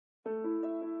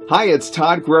Hi, it's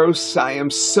Todd Gross. I am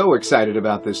so excited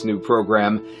about this new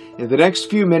program. In the next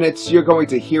few minutes, you're going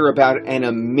to hear about an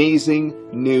amazing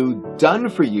new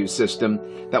done-for-you system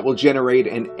that will generate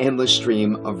an endless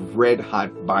stream of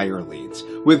red-hot buyer leads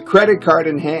with credit card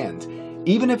in hand.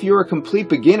 Even if you're a complete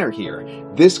beginner here,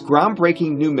 this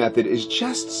groundbreaking new method is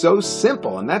just so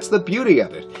simple, and that's the beauty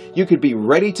of it. You could be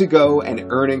ready to go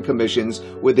and earning commissions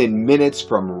within minutes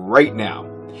from right now.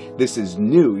 This is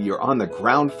new, you're on the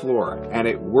ground floor, and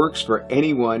it works for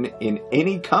anyone in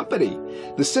any company.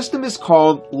 The system is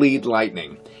called Lead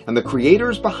Lightning, and the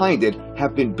creators behind it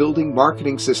have been building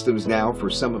marketing systems now for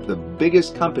some of the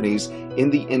biggest companies in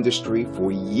the industry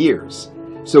for years.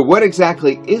 So what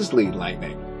exactly is Lead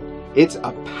Lightning? It's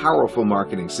a powerful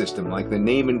marketing system, like the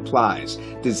name implies,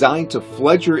 designed to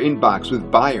flood your inbox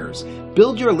with buyers,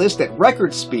 build your list at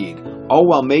record speed, all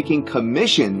while making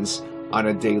commissions on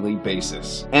a daily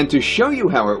basis. And to show you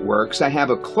how it works, I have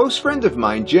a close friend of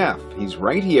mine, Jeff. He's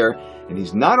right here, and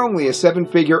he's not only a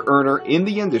seven-figure earner in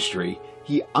the industry,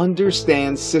 he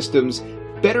understands systems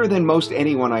better than most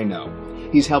anyone I know.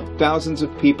 He's helped thousands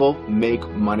of people make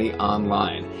money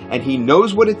online, and he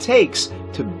knows what it takes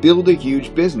to build a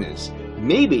huge business.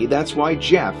 Maybe that's why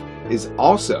Jeff is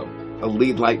also a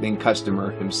Lead Lightning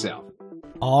customer himself.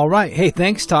 All right. Hey,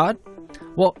 thanks, Todd.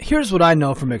 Well, here's what I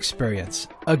know from experience.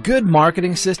 A good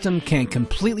marketing system can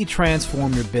completely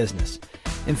transform your business.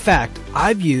 In fact,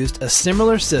 I've used a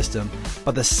similar system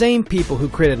by the same people who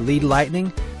created Lead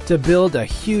Lightning to build a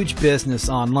huge business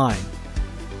online.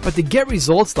 But to get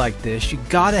results like this, you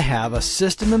gotta have a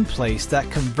system in place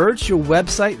that converts your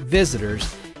website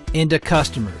visitors into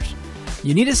customers.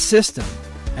 You need a system,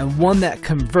 and one that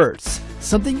converts,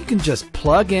 something you can just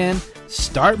plug in,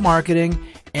 start marketing,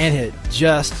 and it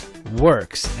just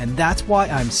works. And that's why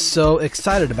I'm so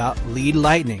excited about Lead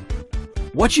Lightning.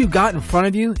 What you've got in front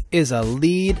of you is a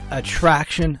lead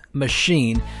attraction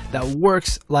machine that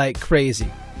works like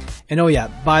crazy. And oh yeah,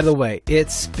 by the way,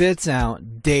 it spits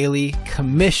out daily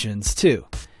commissions too.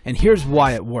 And here's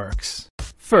why it works.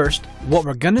 First, what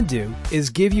we're going to do is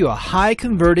give you a high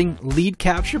converting lead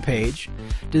capture page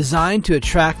designed to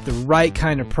attract the right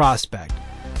kind of prospect.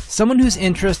 Someone who's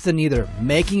interested in either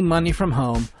making money from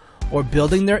home, or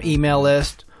building their email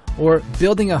list, or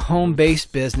building a home-based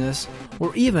business,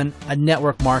 or even a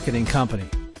network marketing company.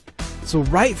 So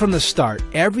right from the start,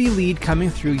 every lead coming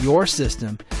through your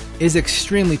system is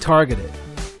extremely targeted.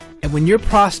 And when your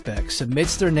prospect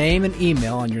submits their name and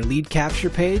email on your lead capture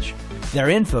page, their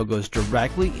info goes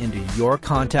directly into your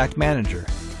contact manager.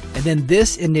 And then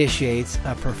this initiates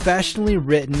a professionally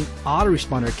written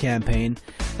autoresponder campaign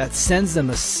that sends them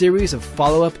a series of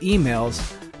follow-up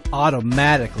emails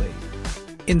automatically.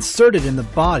 Inserted in the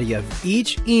body of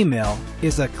each email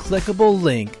is a clickable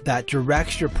link that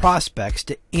directs your prospects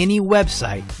to any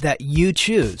website that you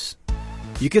choose.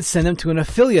 You could send them to an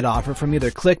affiliate offer from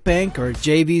either ClickBank or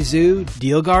JVZoo,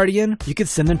 DealGuardian. You could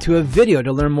send them to a video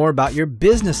to learn more about your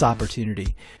business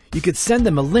opportunity. You could send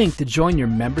them a link to join your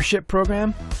membership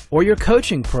program or your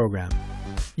coaching program.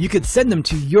 You could send them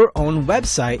to your own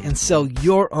website and sell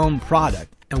your own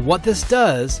product. And what this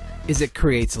does is it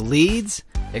creates leads,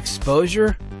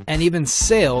 exposure, and even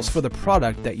sales for the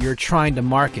product that you're trying to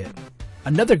market.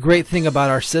 Another great thing about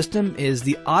our system is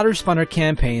the autoresponder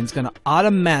campaign is going to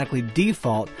automatically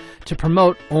default to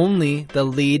promote only the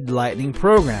Lead Lightning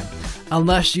program,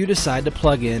 unless you decide to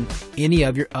plug in any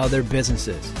of your other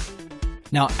businesses.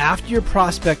 Now, after your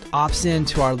prospect opts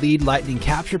into our Lead Lightning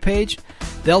capture page,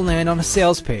 they'll land on a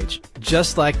sales page,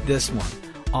 just like this one,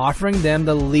 offering them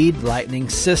the Lead Lightning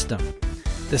system.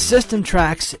 The system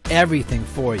tracks everything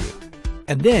for you.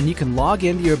 And then you can log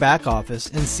into your back office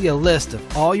and see a list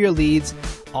of all your leads,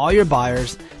 all your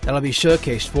buyers that'll be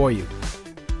showcased for you.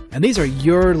 And these are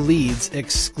your leads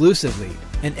exclusively.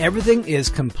 And everything is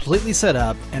completely set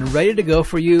up and ready to go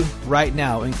for you right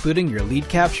now, including your lead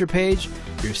capture page,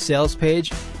 your sales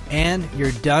page, and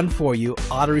your done for you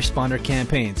autoresponder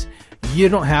campaigns. You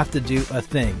don't have to do a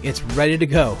thing. It's ready to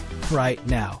go right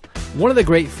now. One of the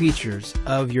great features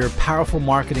of your powerful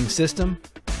marketing system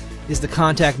is the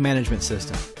contact management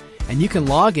system. And you can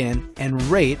log in and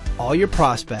rate all your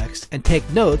prospects and take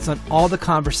notes on all the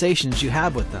conversations you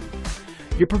have with them.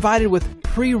 You're provided with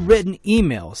pre-written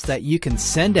emails that you can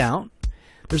send out.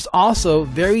 There's also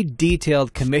very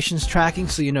detailed commissions tracking,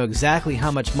 so you know exactly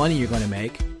how much money you're going to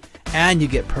make. And you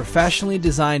get professionally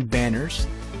designed banners,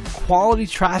 quality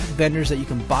traffic vendors that you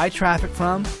can buy traffic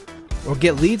from or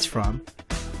get leads from,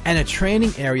 and a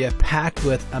training area packed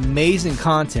with amazing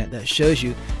content that shows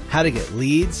you how to get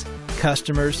leads,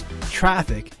 customers,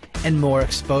 traffic, and more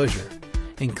exposure,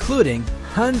 including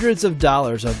hundreds of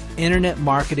dollars of internet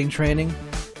marketing training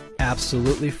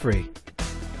absolutely free.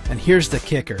 And here's the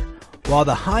kicker. While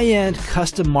the high-end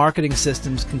custom marketing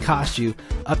systems can cost you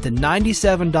up to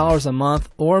 $97 a month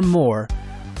or more,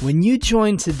 when you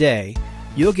join today,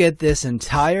 you'll get this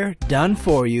entire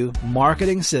done-for-you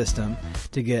marketing system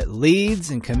to get leads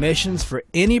and commissions for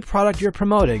any product you're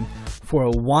promoting for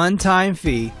a one-time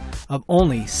fee of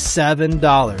only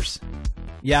 $7.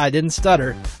 Yeah, I didn't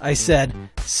stutter. I said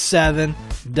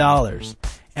 $7.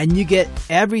 And you get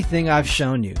everything I've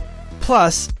shown you.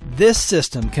 Plus, this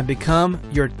system can become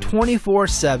your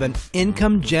 24/7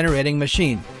 income generating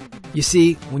machine. You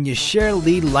see, when you share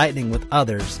Lead Lightning with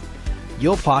others,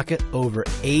 you'll pocket over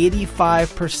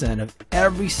 85% of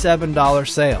every $7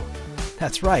 sale.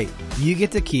 That's right, you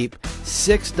get to keep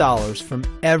 $6 from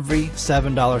every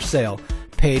 $7 sale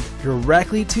paid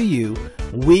directly to you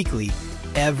weekly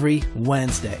every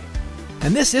Wednesday.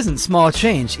 And this isn't small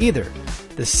change either.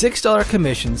 The $6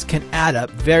 commissions can add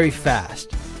up very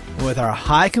fast. And with our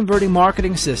high converting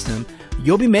marketing system,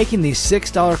 you'll be making these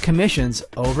 $6 commissions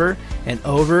over and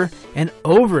over and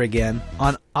over again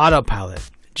on autopilot.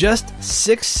 Just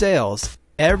 6 sales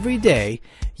every day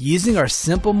using our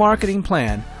simple marketing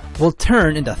plan will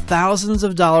turn into thousands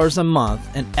of dollars a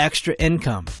month in extra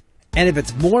income. And if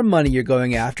it's more money you're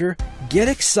going after, get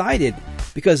excited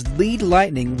because Lead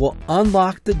Lightning will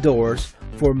unlock the doors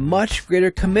for much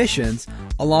greater commissions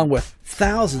along with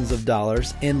thousands of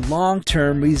dollars in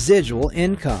long-term residual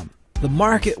income. The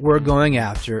market we're going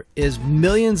after is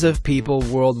millions of people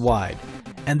worldwide,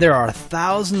 and there are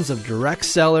thousands of direct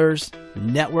sellers,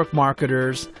 network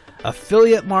marketers,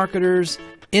 affiliate marketers,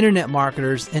 internet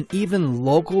marketers, and even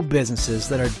local businesses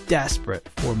that are desperate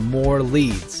for more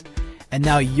leads. And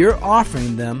now you're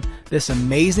offering them this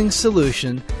amazing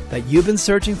solution that you've been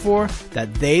searching for,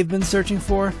 that they've been searching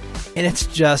for, and it's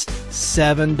just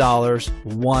 $7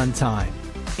 one time.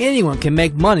 Anyone can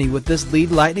make money with this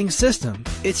Lead Lightning system.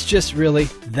 It's just really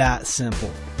that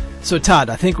simple. So Todd,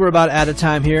 I think we're about out of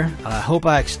time here. I hope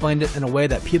I explained it in a way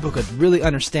that people could really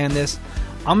understand this.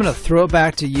 I'm going to throw it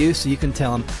back to you so you can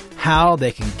tell them how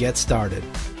they can get started.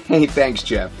 Hey, thanks,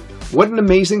 Jeff. What an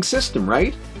amazing system,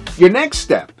 right? Your next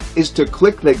step is to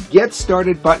click the Get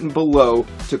Started button below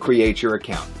to create your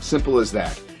account. Simple as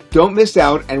that. Don't miss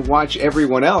out and watch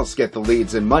everyone else get the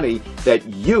leads and money that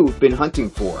you've been hunting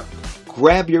for.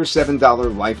 Grab your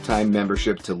 $7 lifetime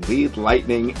membership to Lead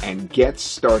Lightning and get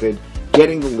started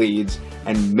getting the leads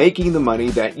and making the money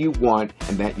that you want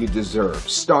and that you deserve,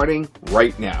 starting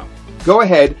right now. Go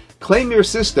ahead, claim your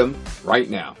system right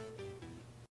now.